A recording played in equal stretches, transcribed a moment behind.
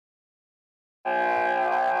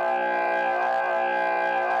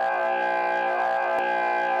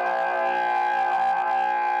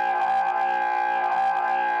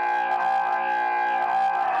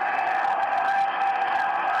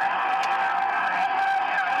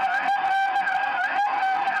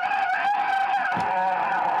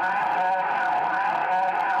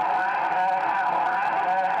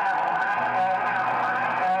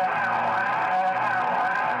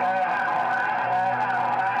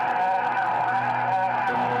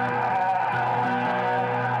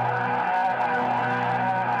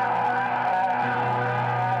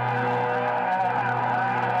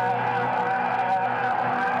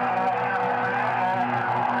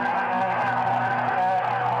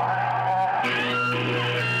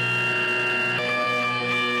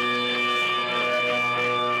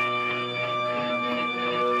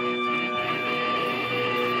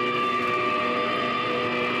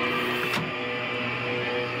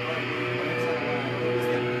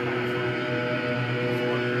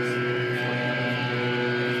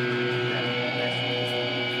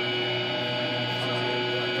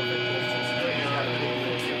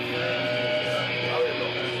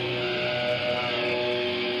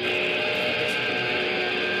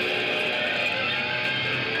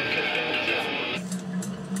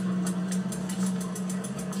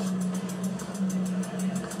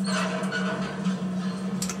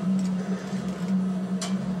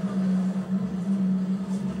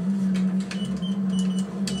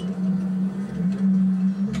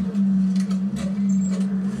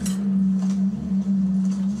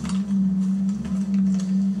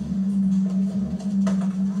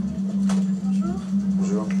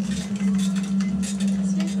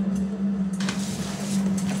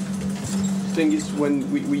thing is when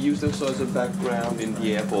we use this as a background in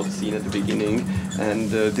the airport scene at the beginning, and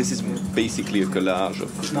this is basically a collage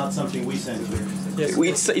of. It's not something we sent you.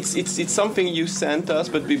 Yes. It's something you sent us,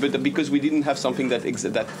 but because we didn't have something that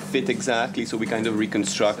fit exactly, so we kind of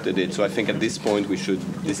reconstructed it. So I think at this point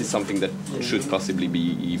this is something that should possibly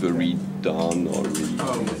be either redone or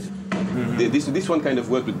This one kind of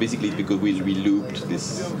worked, but basically it's because we looped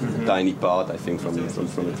this tiny part, I think, from a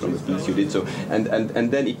piece you did. So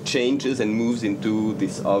and then it changes and moves into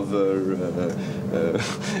this other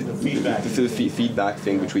feedback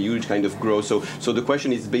thing, which we usually kind of grow. So the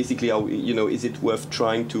question is basically, how, is it worth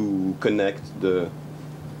trying to connect the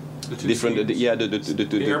different,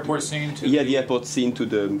 the airport scene to the airport scene to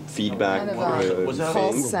the feedback. Kind of a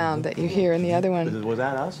false sound that you hear in the other one. Was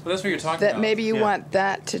that us? Well, that's what you're talking That about. maybe you want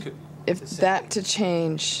that to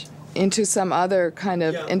change into some other kind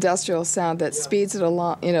of industrial sound that speeds it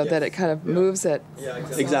along, that it kind of moves it.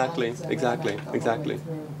 Exactly.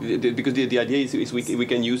 Because the idea is we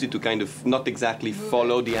can use it to kind of not exactly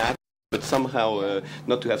follow the act, but somehow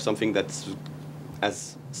not to have something that's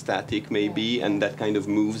as static maybe, and that kind of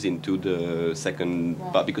moves into the second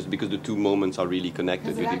part because the two moments are really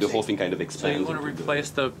connected. The whole thing kind of expands. So you want to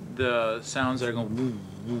replace the sounds that are going woo,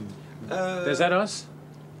 woo. Is that us?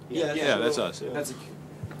 Yeah, that's us. That's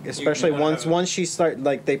Especially once she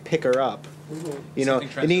they pick her up.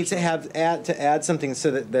 It needs to add something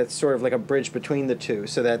so that's sort of like a bridge between the two,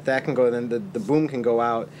 so that can go, then the boom can go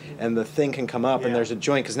out and the thing can come up, and there's a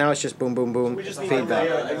joint, because now it's just boom, boom, boom, feedback.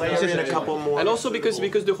 Layer in a couple more. And also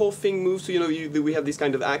because the whole thing moves, we have this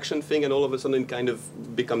kind of action thing, and all of a sudden it kind of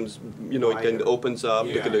becomes, it kind of opens up.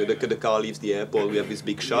 The car leaves the airport. We have this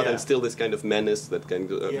big shot, and still this kind of menace that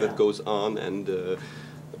that goes on and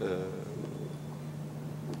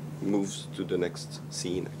moves to the next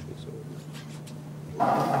scene actually. So.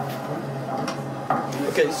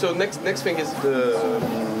 Okay, so next thing is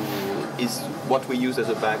what we use as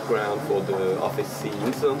a background for the office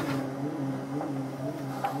scenes.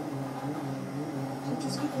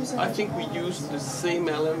 I think we use the same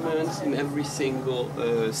elements in every single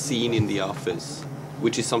scene in the office,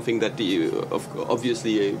 which is something that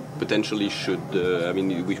obviously potentially should.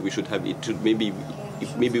 We should have it.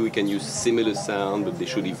 Maybe we can use similar sound, but they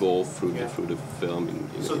should evolve through the film.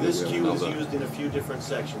 So this cue is used in a few different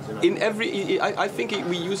sections. I think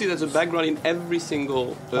we use it as a background in every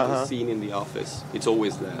single scene in the office. It's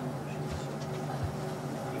always there.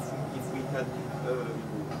 If we had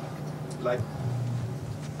like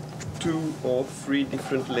 2 or 3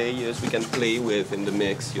 different layers we can play with in the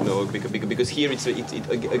mix, because here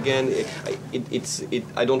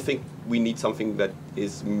I don't think we need something that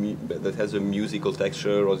has a musical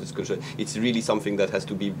texture or this. It's really something that has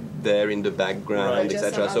to be there in the background,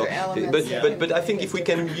 etc. So, but I think if we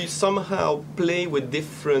can somehow play with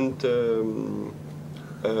different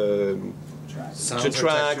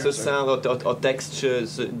tracks or sound or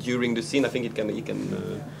textures during the scene, I think it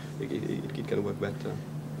can work better.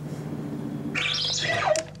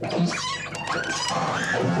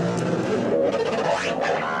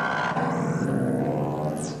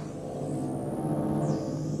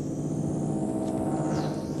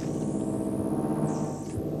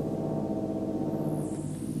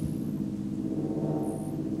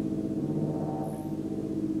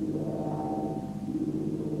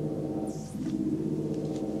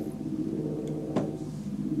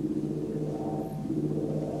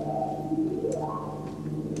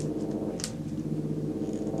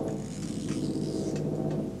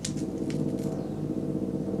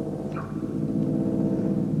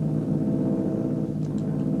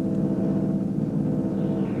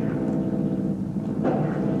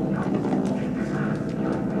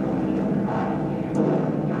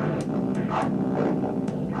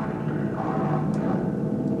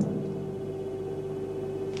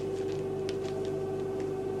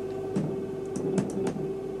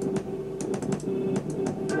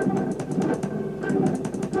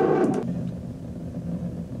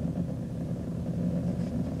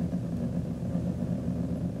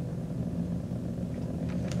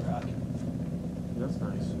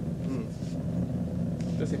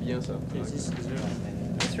 C'est bien ça.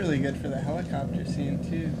 That's really good for the helicopter scene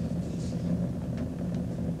too.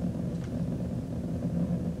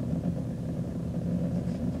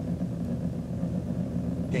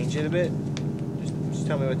 Change it a bit. Just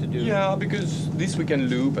tell me what to do. Yeah, because this we can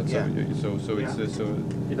loop, and so it's so.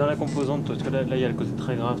 Et dans la composante, parce que là il y a le côté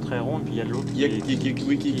très grave, très rond, puis il y a l'autre qui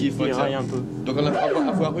raille un peu. Donc on va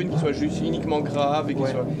avoir une qui soit juste uniquement grave et qui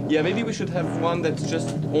soit. Yeah, maybe we should have one that's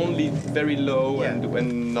just only very low and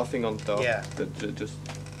nothing on top. Yeah. That just.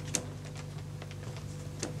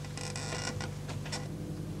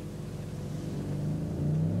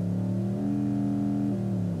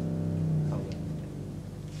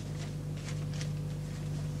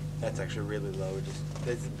 actually really low.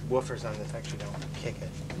 The woofers on this actually don't kick it.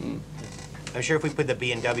 I'm sure if we put the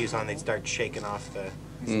B&Ws on, they'd start shaking off the...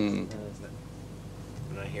 I'm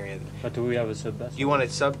not hearing it. But do we have a sub bass? Do you want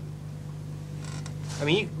it sub? I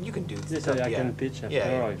mean, you can do Yes, sub, I can pitch after.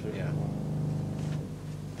 yeah.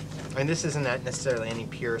 I mean, this isn't necessarily any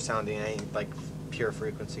pure sounding, any like pure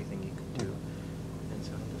frequency thing you can do. And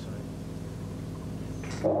so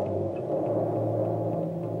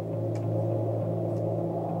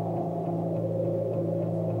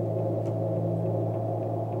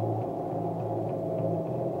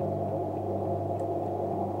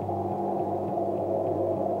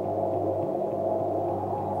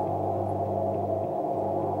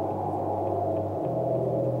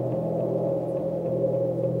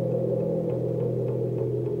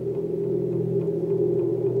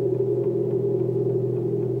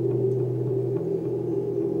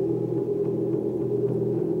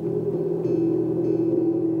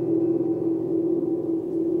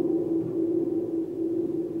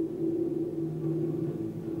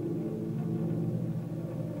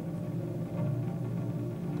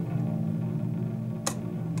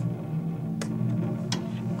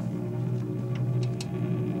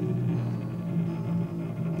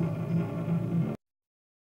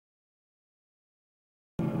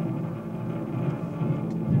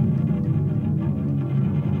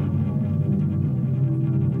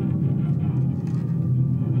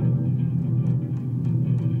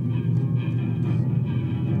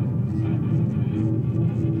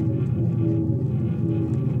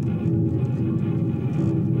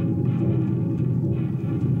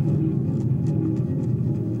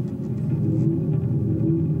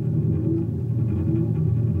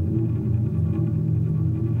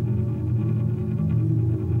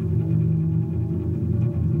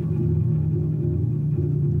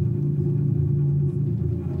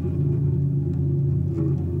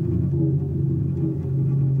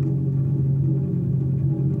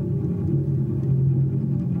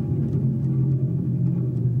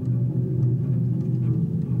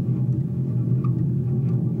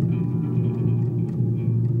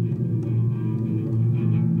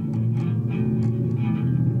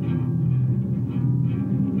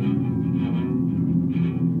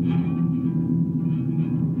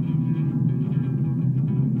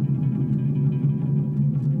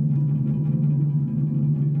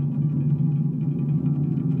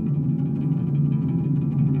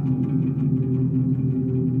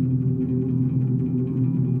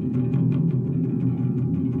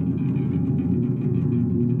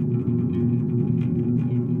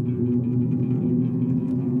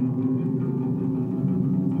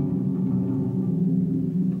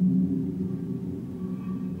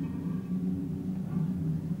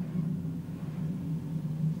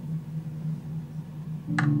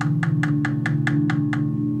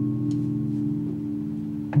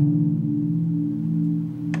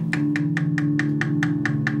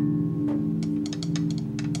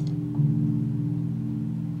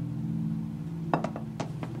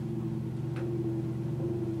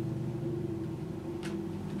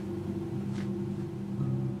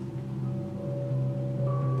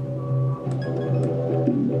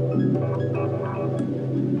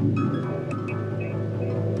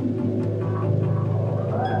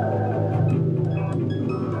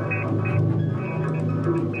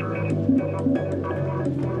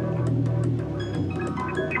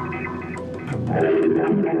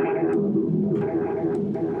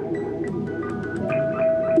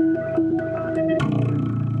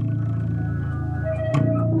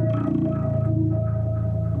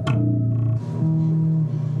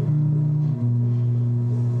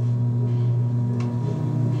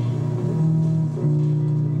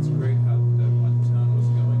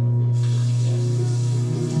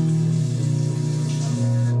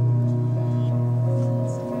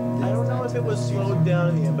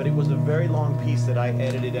that I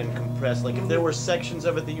edited and compressed. Like if there were sections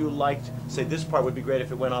of it that you liked, say this part would be great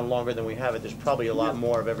if it went on longer than we have it. There's probably a lot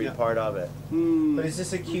more of every part of it. But is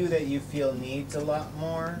this a cue that you feel needs a lot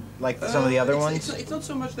more, like some of the other ones? It's not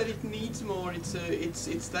so much that it needs more. It's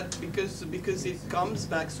that because it comes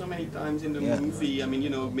back so many times in the movie. I mean, you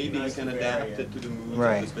know, maybe you can adapt it to the mood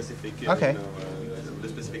of the specific, the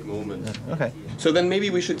specific moment. Okay. So then maybe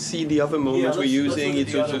we should see the other moments we're using.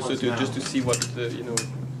 It's just to see what you know.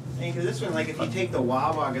 Because this one, like, if you take the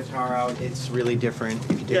wah-wah guitar out, it's really different.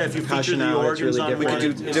 If you take if you feature the organs on we could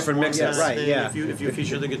do different mixes. Right, yeah. If you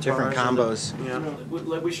feature the guitar. Different combos.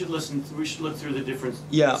 We should look through the different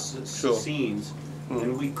scenes.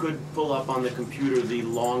 And we could pull up on the computer the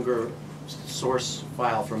longer source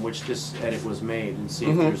file from which this edit was made and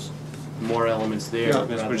see if there's more elements there. Yeah.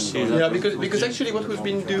 rather than Yeah, because actually what we've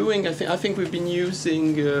been doing, I think we've been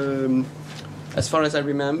using, as far as I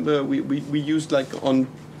remember, we used like on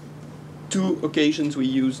 2 occasions we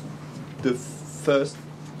used the first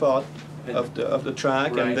part of the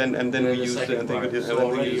track, Right. and then we the used second part. the So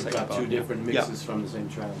already you've second got part. 2 different mixes from the same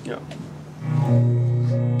track. Yeah.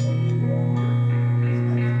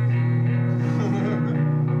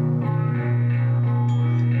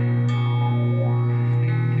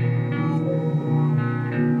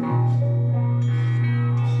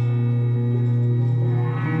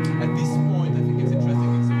 At this point, I think it's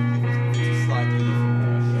interesting. It's a slightly different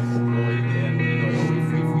version, and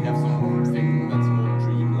if we have something that's more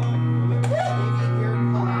dreamlike.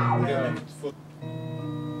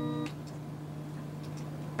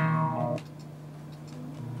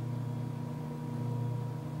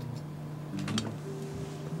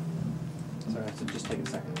 Sorry, so just take a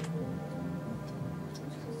second.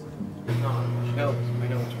 No, I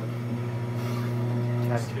know which one.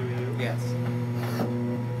 Tattoo. Yes.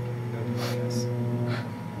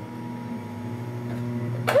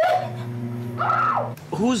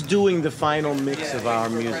 Who's doing the final mix of our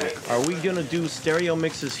music? Are we gonna do stereo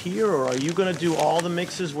mixes here, or are you gonna do all the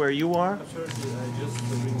mixes where you are?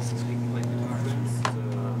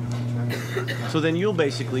 So then you'll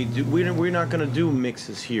basically do. We're not gonna do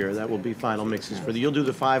mixes here. That will be final mixes for the. You'll do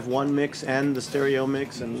the 5/1 mix and the stereo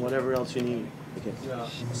mix and whatever else you need. Okay.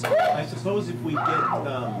 I suppose if we get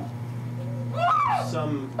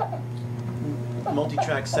some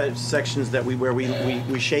multi-track sections that where we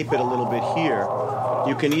shape it a little bit here,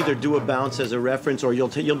 you can either do a bounce as a reference, or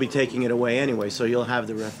you'll be taking it away anyway, so you'll have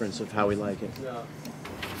the reference of how we like it.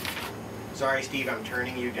 Sorry, Steve, I'm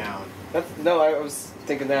turning you down. No, I was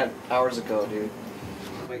thinking that hours ago, dude.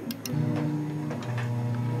 Like,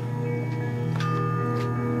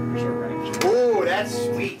 Ooh, that's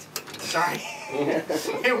sweet. Sorry.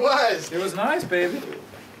 It was. It was nice, baby.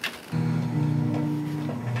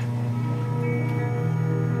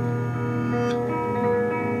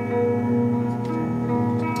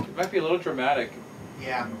 It might be a little dramatic.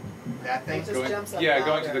 Yeah. That thing. Just jumps up Yeah, louder.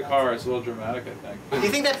 going to the car is a little dramatic, I think. Do you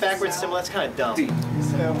think that backwards symbol? That's kind of dumb.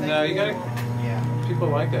 No, you gotta. Yeah. People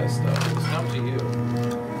like that stuff. It's not to you.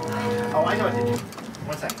 Oh, I know what to do.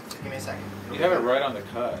 1 second. Give me a second. You have it right on the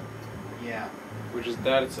cut, Yeah. which is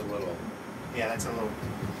that it's a little. Yeah, that's a little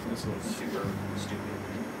Super. stupid.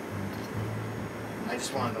 I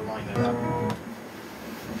just wanted to line it up.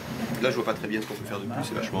 Là, je vois pas très bien ce qu'on peut faire de plus,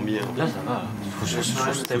 c'est vachement bien. Là, ça va. Sur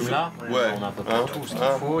ce thème-là, Ouais. on a à peu près tout ce qu'il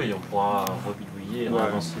faut et on pourra rebidouiller et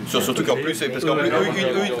avancer. Surtout qu'en plus, parce qu'en plus,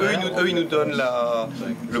 eux, ils nous donnent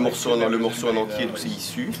le morceau en entier d'où c'est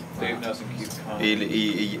issu.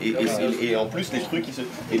 Et en plus, les trucs, ils sont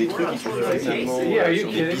suffisamment sur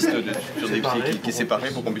des pistes, sur des pieds qui est séparé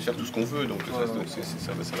pour qu'on puisse faire tout ce qu'on veut. Donc ça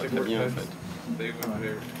va très bien, en fait.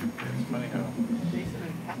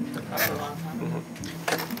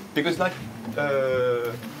 Because like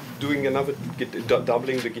doing another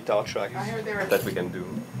doubling the guitar track that we can do.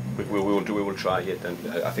 We will try it, and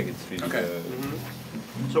I think it's really. Okay.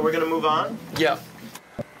 So we're gonna move on. Yeah.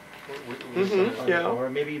 Yeah. Or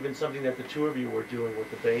maybe even something that the 2 of you were doing with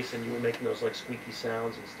the bass, and you were making those like squeaky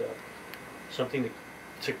sounds and stuff. Something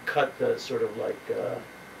to cut the sort of like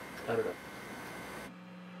I don't know.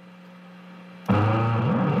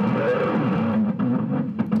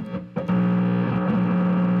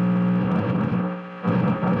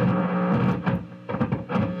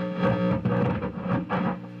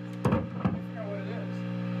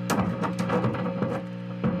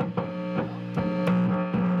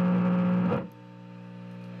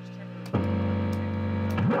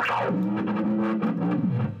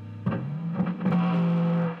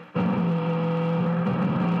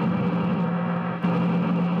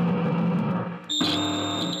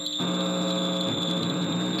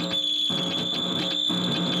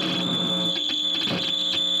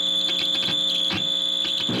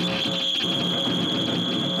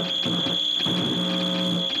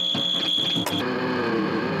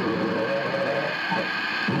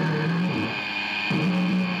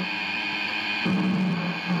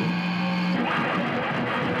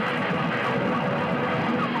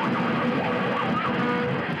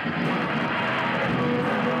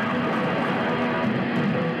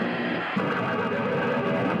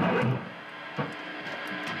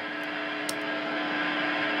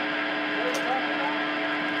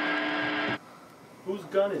 Whose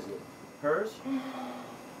gun is it? Hers?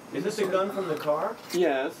 Is this a gun from the car?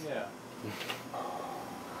 Yes. Yeah.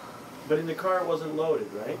 But in the car it wasn't loaded,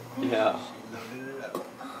 right? Yeah.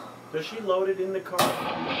 Does she load it in the car?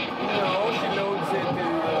 No, she loads it in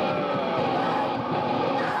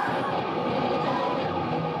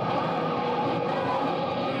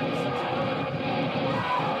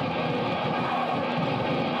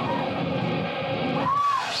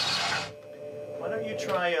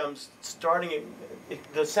starting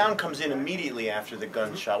the sound comes in immediately after the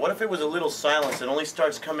gunshot. What if it was a little silence? It only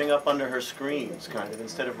starts coming up under her screams, kind of,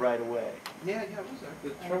 instead of right away. Yeah, the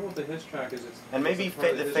trouble with the hiss track is it's... And maybe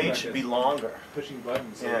the fade should be longer. Pushing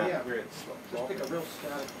buttons. So yeah. Just pick a real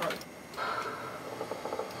static part.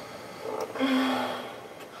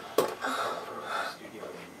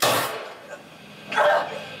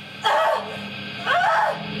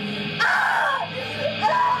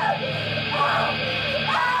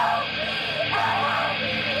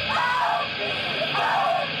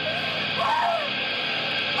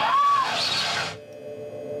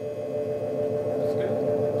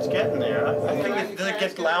 It's getting there. I think does it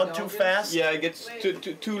get loud too fast? Yeah, it gets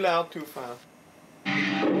too loud too fast.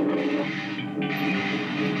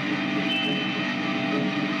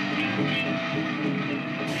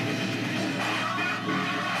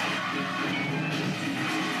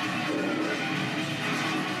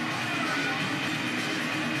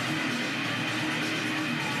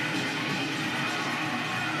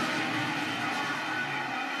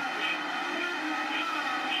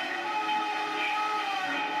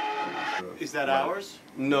 Is that ours?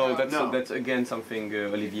 No, No. that's again something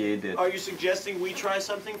Olivier did. Are you suggesting we try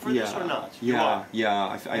something for this or not? You Yeah, are.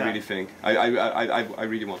 yeah. I really think I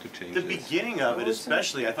really want to change The this. beginning of it,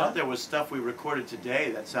 especially, I thought there was stuff we recorded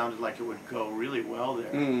today that sounded like it would go really well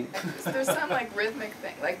there. There's some like rhythmic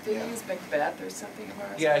thing, like did he use Macbeth or something of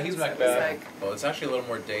ours? Yeah, he's That was Macbeth. like, Well, it's actually a little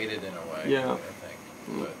more dated in a way, Yeah. I think.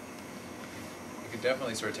 But you could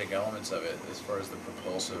definitely sort of take elements of it as far as the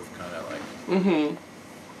propulsive kind of like... Mm-hmm.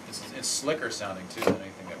 It's slicker sounding too than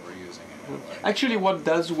anything that we're using in a way. Actually, what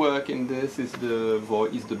does work in this is the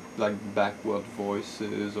like backward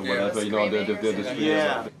voices or Yeah. whatever. You know, the Screaming or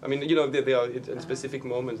Yeah. I mean, you know, they are in specific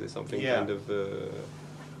moments. There's something Yeah. kind of.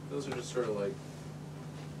 Those are just sort of like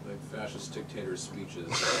fascist dictator speeches.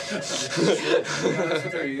 That's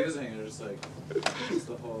what they're using. They're just like it's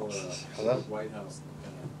the whole White House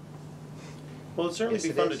kind of. Well, it'd certainly Yes, be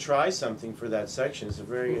it fun to is. try something for that section. It's a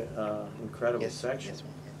very incredible section. Yes,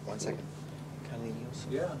 1 second.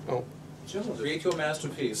 Yeah. Oh. Create your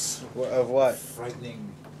masterpiece. Of what?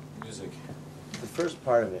 Frightening music. The first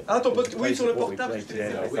part of it. Attends, is the oui, place sur le of what we portable, played je te today,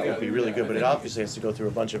 disais. I We thought got- would be really yeah, good, I but it think- obviously has to go through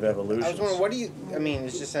a bunch of evolutions. I was wondering, what do you? I mean,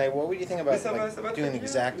 it's just saying, what would you think about like doing the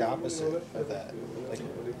exact opposite of that, like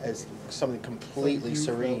as something completely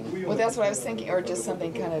serene? well, that's what I was thinking, or just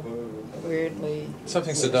something kind of weirdly.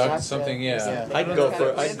 Something seductive. something, yeah. I'd Kind go of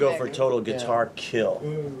for rhythmic. total guitar kill.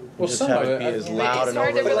 Well, Just some have of it be it- as But loud It's and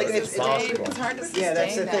hard to over really as sustain. possible. It's hard to sustain. Yeah,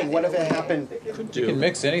 that's the that thing. in What a if it way. happened? You can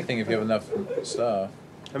mix anything if you have enough stuff.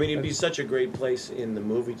 I mean, it'd be such a great place in the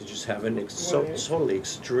movie to just have so totally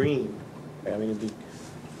extreme. I mean, it'd be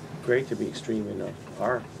great to be extreme in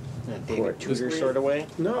our In a David Tudor sort of way?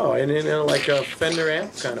 no, in like a Fender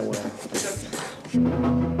amp kind of way.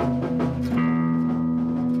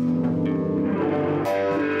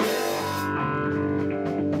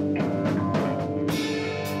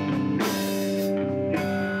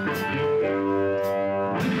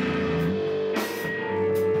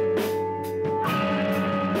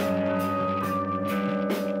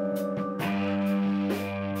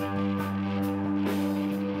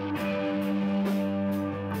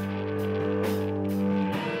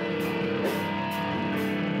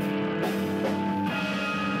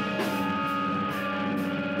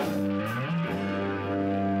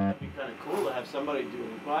 It'd be kind of cool to have somebody do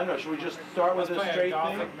it. Well, I don't know. Should we just start with a straight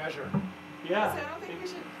thing? measure. Yeah. I don't think we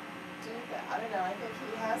should do that. I don't know. I think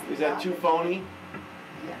he has. Is that too phony?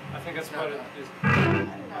 Yeah. I think that's what it is. I don't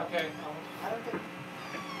know. Okay. I don't think.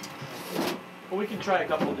 Well, we can try a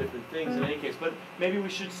couple different things in any case, but maybe we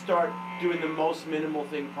should start doing the most minimal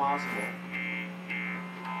thing possible.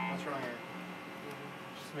 What's wrong here?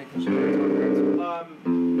 Just making sure.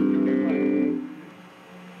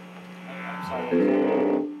 I'm sorry.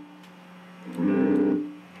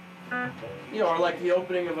 You know, or like the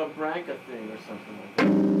opening of a Branca thing or something like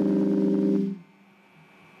that.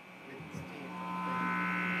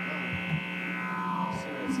 See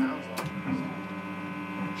what it sounds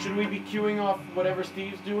like. Should we be queuing off whatever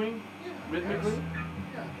Steve's doing rhythmically?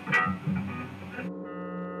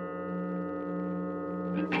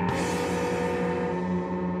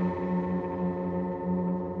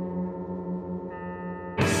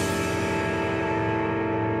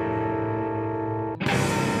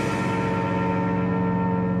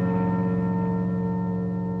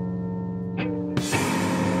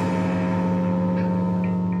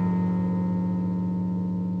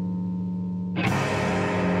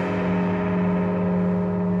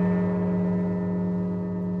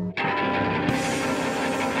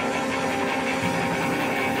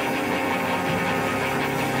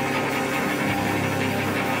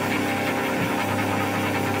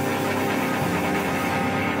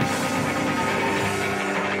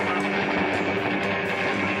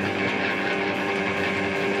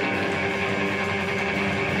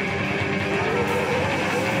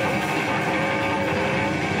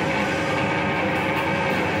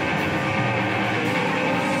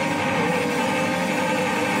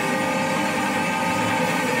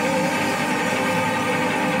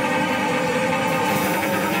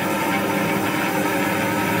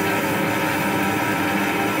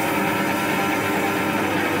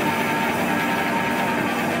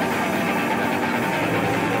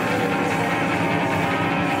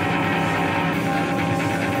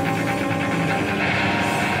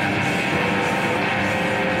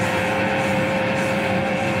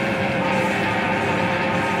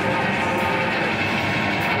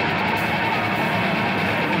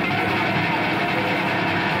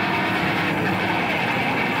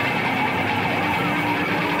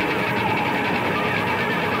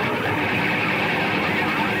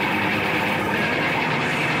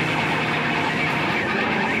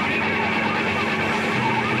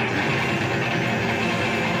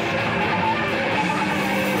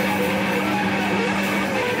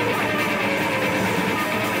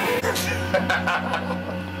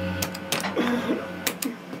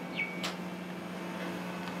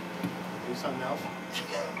 do something else?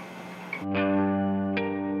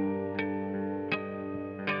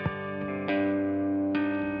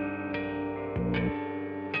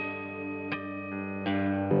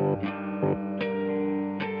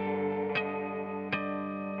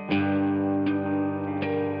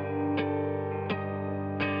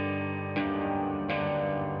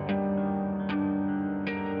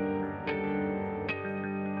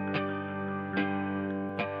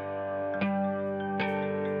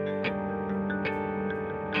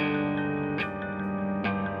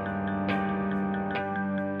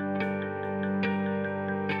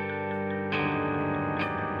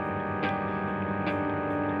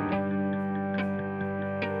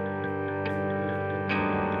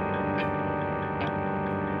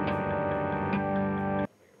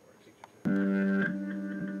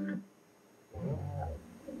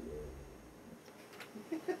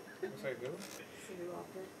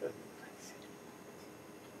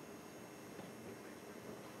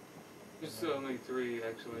 There's only 3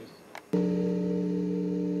 actually.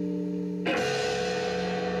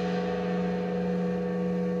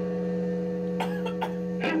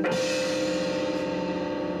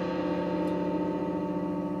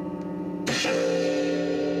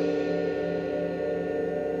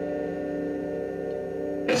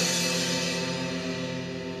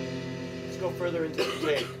 Let's go further into the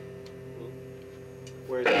take.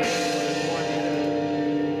 Where's one either?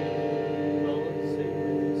 Well, let's see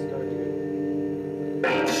where we start here.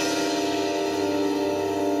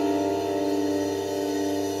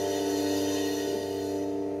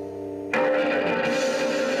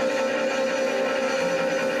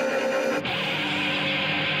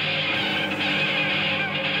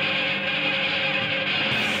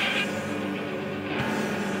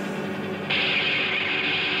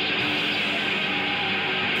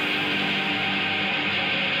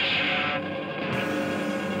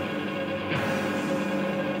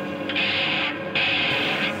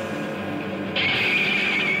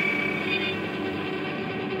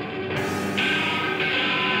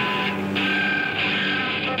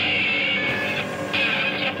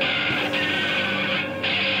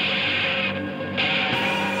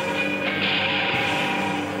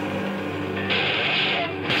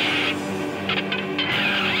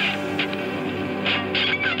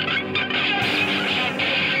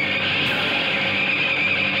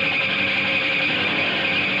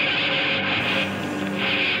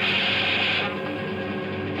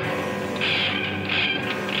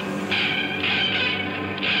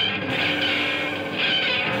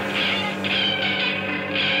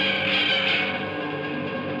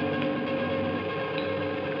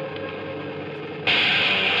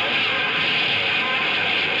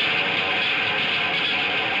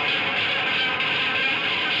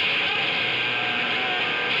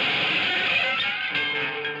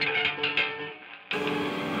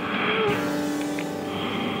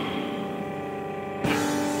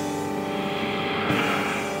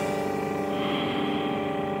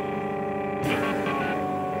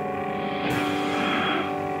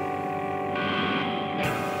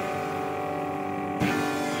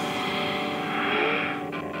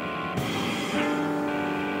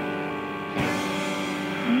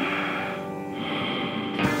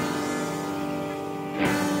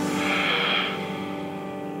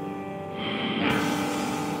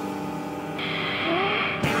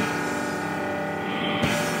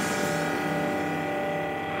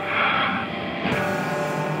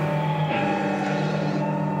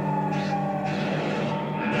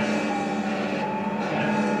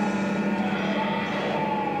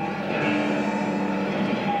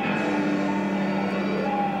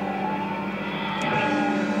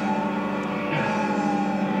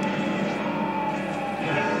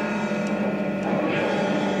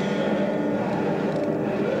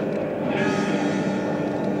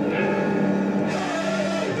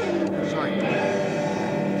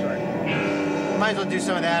 Might as well do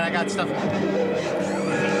some of that. I got stuff.